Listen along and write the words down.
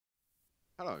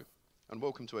Hello, and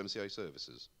welcome to MCA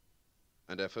Services,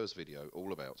 and our first video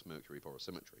all about Mercury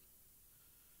Porosimetry.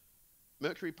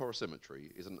 Mercury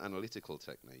Porosimetry is an analytical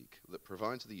technique that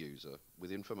provides the user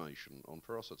with information on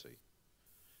porosity.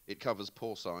 It covers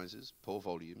pore sizes, pore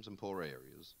volumes and pore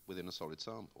areas within a solid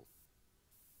sample.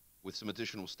 With some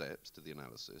additional steps to the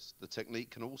analysis, the technique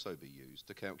can also be used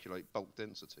to calculate bulk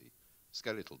density,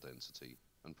 skeletal density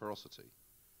and porosity.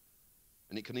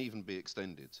 And it can even be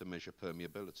extended to measure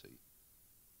permeability,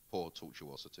 pore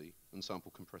tortuosity and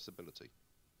sample compressibility.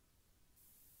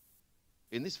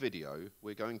 In this video,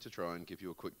 we're going to try and give you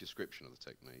a quick description of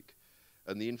the technique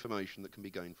and the information that can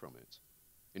be gained from it.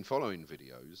 In following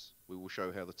videos, we will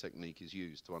show how the technique is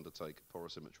used to undertake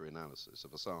porosimetry analysis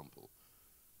of a sample,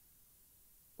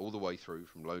 all the way through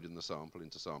from loading the sample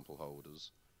into sample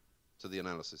holders to the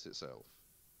analysis itself.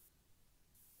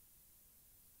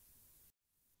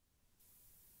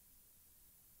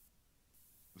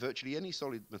 Virtually any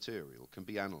solid material can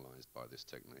be analysed by this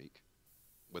technique,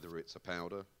 whether it's a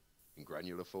powder, in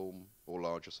granular form, or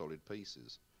larger solid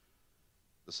pieces.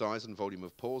 The size and volume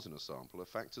of pores in a sample are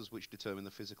factors which determine the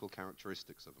physical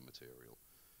characteristics of a material,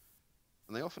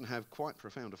 and they often have quite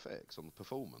profound effects on the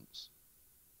performance.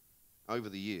 Over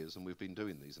the years, and we've been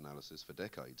doing these analyses for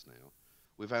decades now,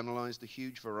 we've analysed a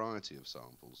huge variety of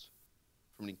samples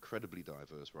from an incredibly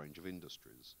diverse range of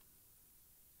industries.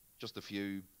 Just a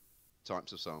few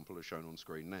types of sample are shown on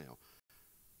screen now.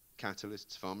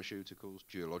 Catalysts, pharmaceuticals,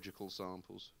 geological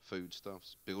samples,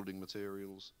 foodstuffs, building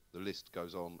materials, the list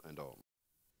goes on and on.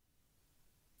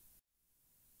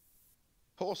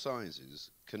 Pore sizes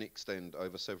can extend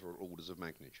over several orders of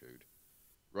magnitude,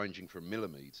 ranging from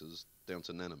millimetres down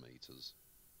to nanometres.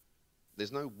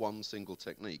 There's no one single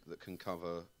technique that can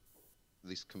cover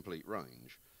this complete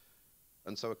range,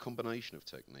 and so a combination of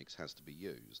techniques has to be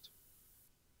used.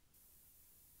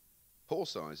 Pore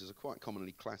sizes are quite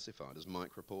commonly classified as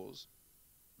micropores.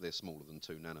 They're smaller than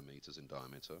 2 nanometres in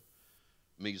diameter,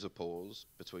 mesopores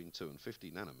between 2 and 50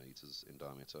 nanometres in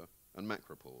diameter, and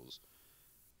macropores.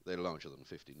 They're larger than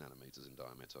 50 nanometres in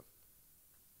diameter.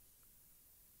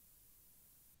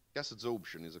 Gas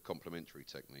adsorption is a complementary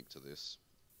technique to this,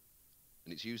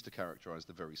 and it's used to characterise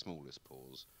the very smallest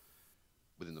pores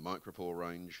within the micropore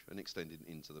range and extending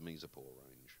into the mesopore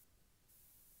range.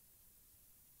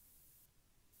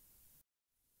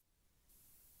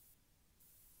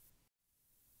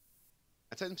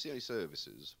 At MCA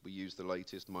Services, we use the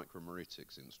latest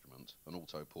micromeritics instrument, an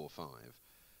Auto Pore 5,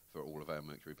 for all of our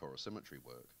Mercury Porosimetry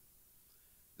work.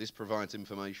 This provides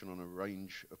information on a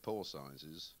range of pore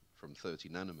sizes from 30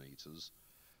 nanometres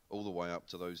all the way up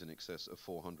to those in excess of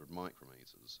 400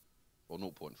 micrometres, or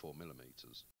 0.4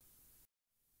 millimetres.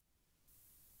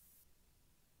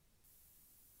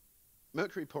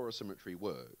 Mercury Porosimetry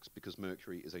works because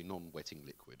mercury is a non-wetting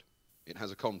liquid. It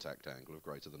has a contact angle of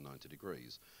greater than 90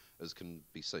 degrees, as can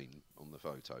be seen on the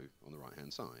photo on the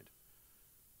right-hand side.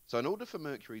 So in order for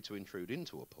mercury to intrude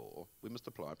into a pore, we must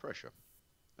apply pressure.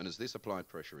 And as this applied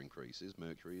pressure increases,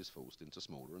 mercury is forced into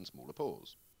smaller and smaller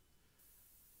pores.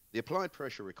 The applied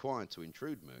pressure required to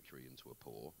intrude mercury into a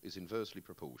pore is inversely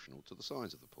proportional to the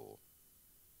size of the pore.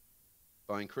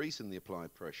 By increasing the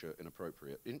applied pressure in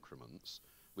appropriate increments,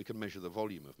 we can measure the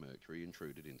volume of mercury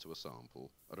intruded into a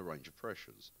sample at a range of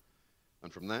pressures.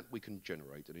 And from that we can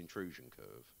generate an intrusion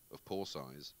curve of pore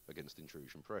size against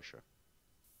intrusion pressure.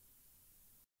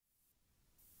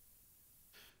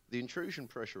 The intrusion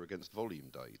pressure against volume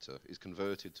data is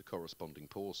converted to corresponding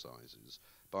pore sizes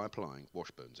by applying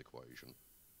Washburn's equation.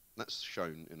 That's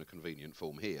shown in a convenient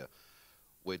form here,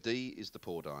 where D is the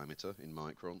pore diameter in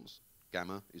microns,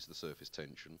 gamma is the surface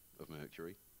tension of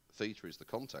mercury, theta is the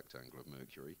contact angle of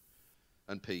mercury,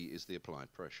 and P is the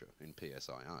applied pressure in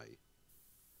PSIA.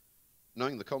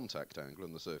 Knowing the contact angle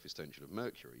and the surface tension of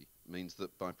mercury means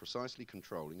that by precisely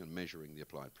controlling and measuring the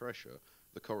applied pressure,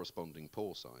 the corresponding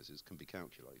pore sizes can be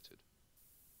calculated.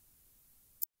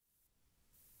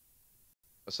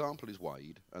 A sample is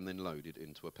weighed and then loaded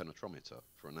into a penetrometer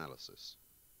for analysis.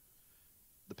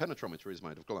 The penetrometer is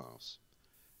made of glass.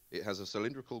 It has a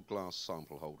cylindrical glass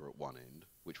sample holder at one end,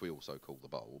 which we also call the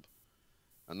bulb,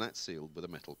 and that's sealed with a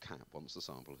metal cap once the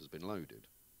sample has been loaded.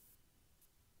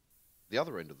 The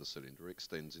other end of the cylinder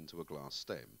extends into a glass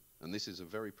stem, and this is a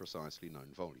very precisely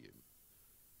known volume,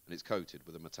 and it's coated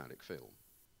with a metallic film.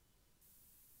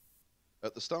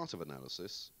 At the start of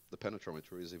analysis, the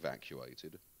penetrometer is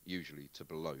evacuated, usually to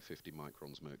below 50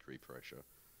 microns mercury pressure,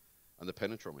 and the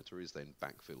penetrometer is then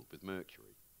backfilled with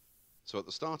mercury. So at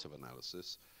the start of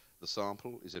analysis, the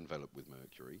sample is enveloped with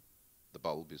mercury, the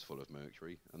bulb is full of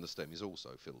mercury, and the stem is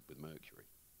also filled with mercury.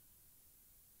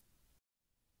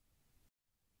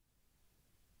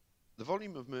 The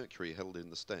volume of mercury held in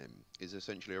the stem is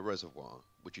essentially a reservoir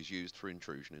which is used for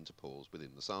intrusion into pores within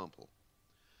the sample.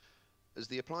 As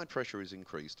the applied pressure is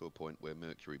increased to a point where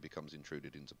mercury becomes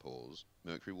intruded into pores,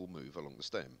 mercury will move along the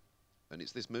stem, and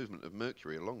it's this movement of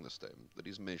mercury along the stem that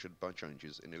is measured by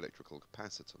changes in electrical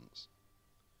capacitance.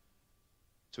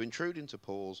 To intrude into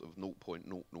pores of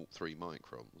 0.003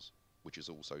 microns, which is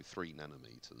also 3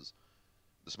 nanometers,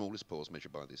 the smallest pores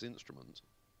measured by this instrument,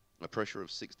 a pressure of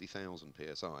 60,000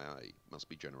 psi must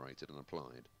be generated and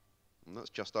applied, and that's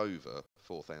just over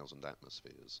 4,000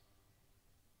 atmospheres.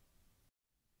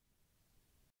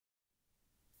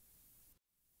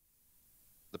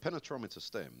 The penetrometer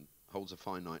stem holds a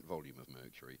finite volume of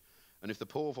mercury, and if the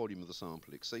pore volume of the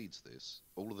sample exceeds this,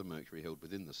 all of the mercury held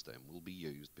within the stem will be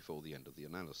used before the end of the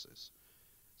analysis.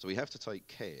 So we have to take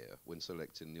care when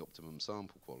selecting the optimum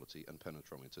sample quality and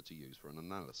penetrometer to use for an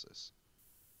analysis.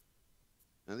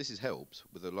 Now this is helped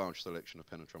with a large selection of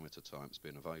penetrometer types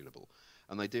being available,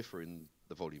 and they differ in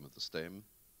the volume of the stem,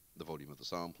 the volume of the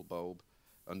sample bulb,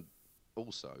 and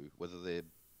also whether they're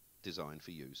designed for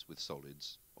use with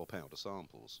solids or powder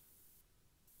samples.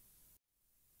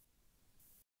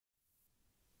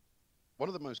 One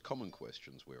of the most common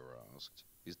questions we were asked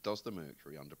is, does the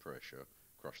mercury under pressure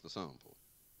crush the sample?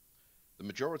 The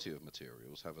majority of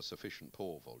materials have a sufficient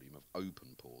pore volume of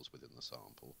open pores within the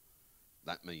sample.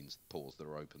 That means pores that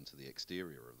are open to the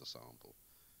exterior of the sample.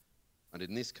 And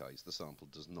in this case, the sample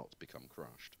does not become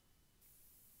crushed.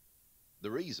 The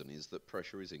reason is that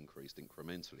pressure is increased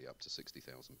incrementally up to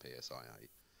 60,000 psia,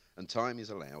 and time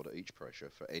is allowed at each pressure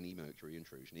for any mercury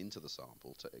intrusion into the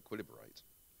sample to equilibrate.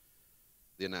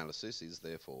 The analysis is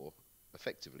therefore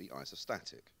effectively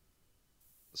isostatic.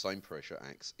 The same pressure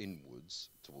acts inwards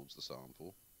towards the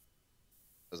sample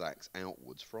as acts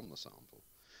outwards from the sample,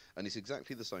 and it's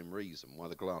exactly the same reason why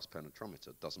the glass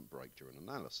penetrometer doesn't break during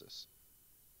analysis.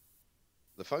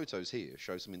 The photos here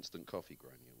show some instant coffee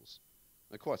granules.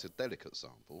 They're quite a delicate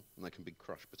sample, and they can be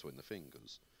crushed between the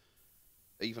fingers.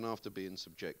 Even after being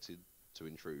subjected to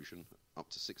intrusion up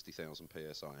to 60,000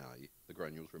 psia, the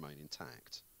granules remain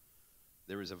intact.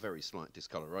 There is a very slight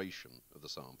discoloration of the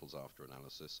samples after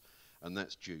analysis, and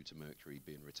that's due to mercury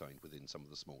being retained within some of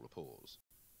the smaller pores.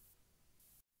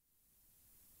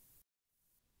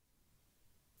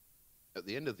 At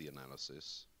the end of the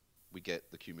analysis, we get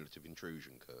the cumulative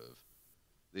intrusion curve.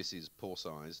 This is pore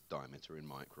size, diameter in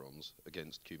microns,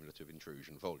 against cumulative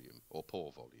intrusion volume, or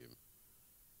pore volume.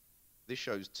 This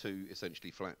shows two essentially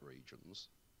flat regions,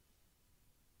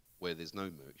 where there's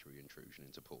no mercury intrusion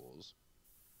into pores,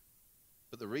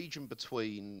 but the region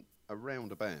between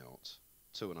around about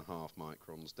 2.5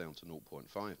 microns down to 0.5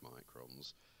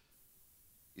 microns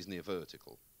is near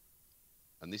vertical,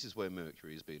 and this is where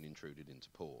mercury is being intruded into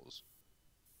pores.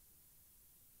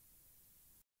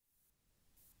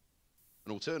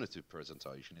 An alternative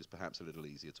presentation is perhaps a little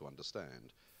easier to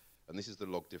understand, and this is the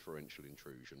log differential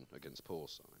intrusion against pore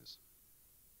size.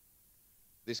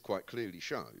 This quite clearly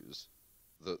shows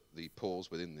that the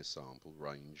pores within this sample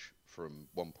range from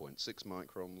 1.6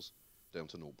 microns down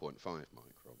to 0.5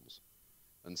 microns,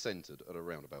 and centred at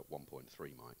around about 1.3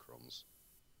 microns.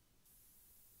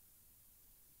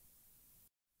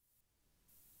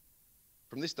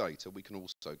 From this data we can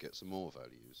also get some more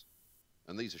values,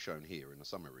 and these are shown here in a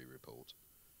summary report.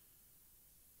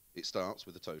 It starts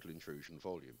with the total intrusion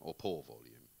volume, or pore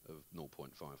volume, of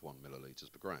 0.51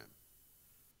 millilitres per gram.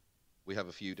 We have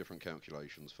a few different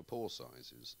calculations for pore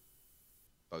sizes,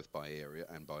 both by area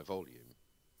and by volume.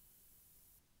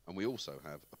 And we also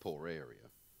have a pore area.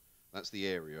 That's the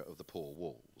area of the pore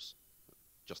walls,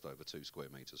 just over 2 square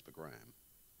metres per gram.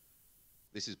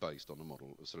 This is based on a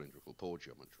model of cylindrical pore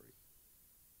geometry.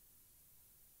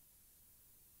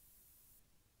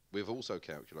 We have also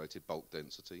calculated bulk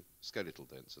density, skeletal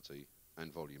density,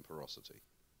 and volume porosity.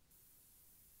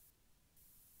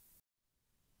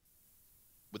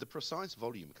 With the precise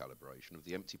volume calibration of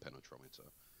the empty penetrometer,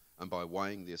 and by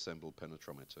weighing the assembled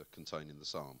penetrometer containing the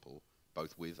sample,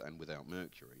 both with and without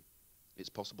mercury, it's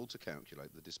possible to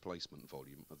calculate the displacement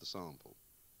volume of the sample.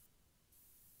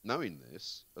 Knowing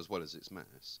this, as well as its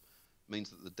mass,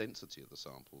 means that the density of the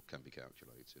sample can be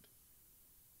calculated.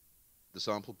 The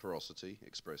sample porosity,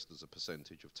 expressed as a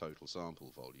percentage of total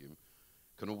sample volume,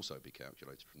 can also be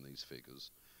calculated from these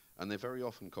figures, and they're very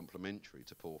often complementary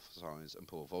to pore size and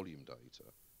pore volume data,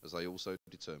 as they also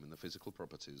determine the physical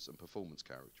properties and performance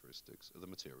characteristics of the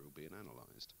material being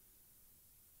analysed.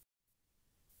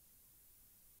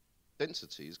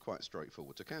 Density is quite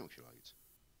straightforward to calculate.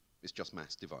 It's just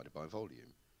mass divided by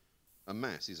volume, and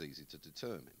mass is easy to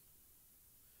determine.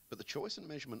 But the choice and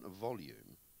measurement of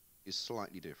volume is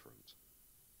slightly different.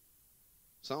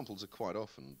 Samples are quite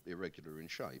often irregular in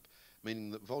shape, meaning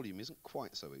that volume isn't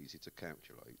quite so easy to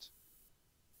calculate.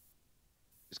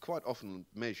 It's quite often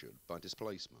measured by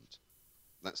displacement.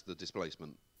 That's the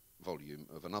displacement volume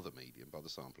of another medium by the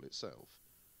sample itself.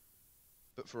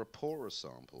 But for a porous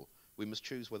sample, we must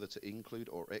choose whether to include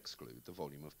or exclude the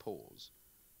volume of pores,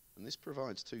 and this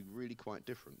provides two really quite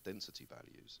different density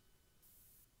values.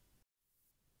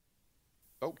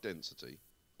 Bulk density,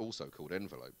 also called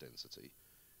envelope density,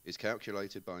 is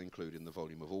calculated by including the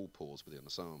volume of all pores within a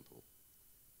sample.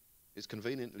 It's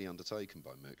conveniently undertaken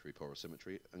by Mercury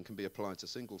Porosimetry and can be applied to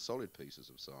single solid pieces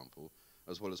of sample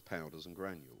as well as powders and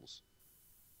granules.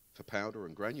 For powder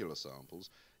and granular samples,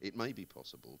 it may be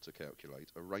possible to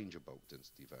calculate a range of bulk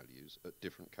density values at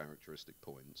different characteristic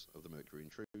points of the mercury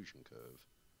intrusion curve.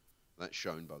 That's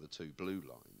shown by the two blue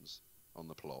lines on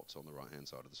the plot on the right-hand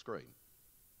side of the screen.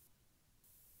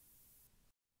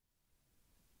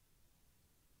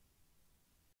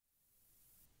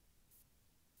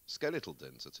 Skeletal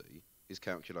density is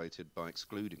calculated by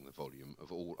excluding the volume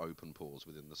of all open pores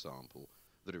within the sample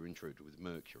that are intruded with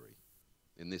mercury,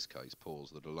 in this case pores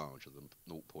that are larger than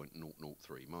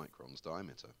 0.003 microns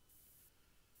diameter.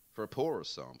 For a porous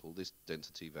sample, this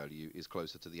density value is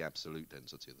closer to the absolute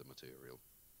density of the material.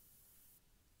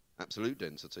 Absolute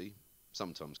density,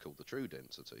 sometimes called the true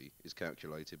density, is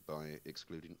calculated by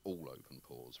excluding all open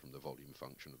pores from the volume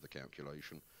function of the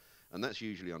calculation, and that's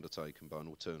usually undertaken by an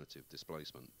alternative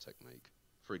displacement technique,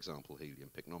 for example helium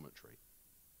pycnometry.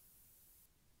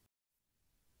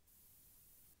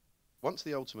 Once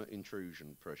the ultimate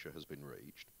intrusion pressure has been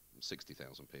reached,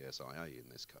 60,000 psia in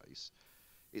this case,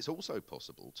 it's also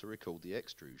possible to record the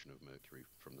extrusion of mercury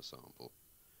from the sample,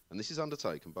 and this is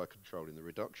undertaken by controlling the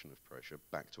reduction of pressure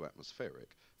back to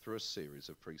atmospheric through a series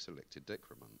of pre-selected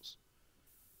decrements.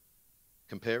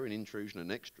 Comparing intrusion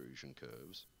and extrusion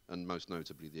curves, and most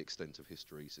notably the extent of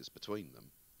hysteresis between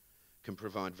them, can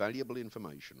provide valuable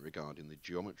information regarding the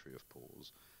geometry of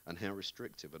pores and how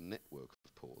restrictive a network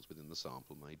of pores within the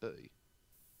sample may be.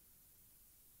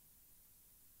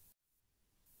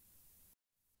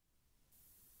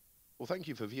 Well, thank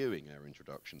you for viewing our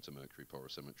introduction to Mercury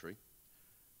Porosimetry.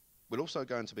 We're also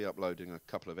going to be uploading a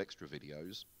couple of extra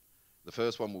videos. The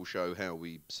first one will show how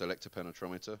we select a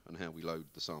penetrometer and how we load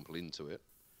the sample into it.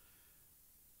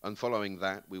 And following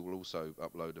that, we will also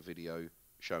upload a video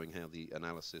showing how the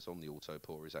analysis on the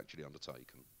autopore is actually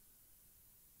undertaken.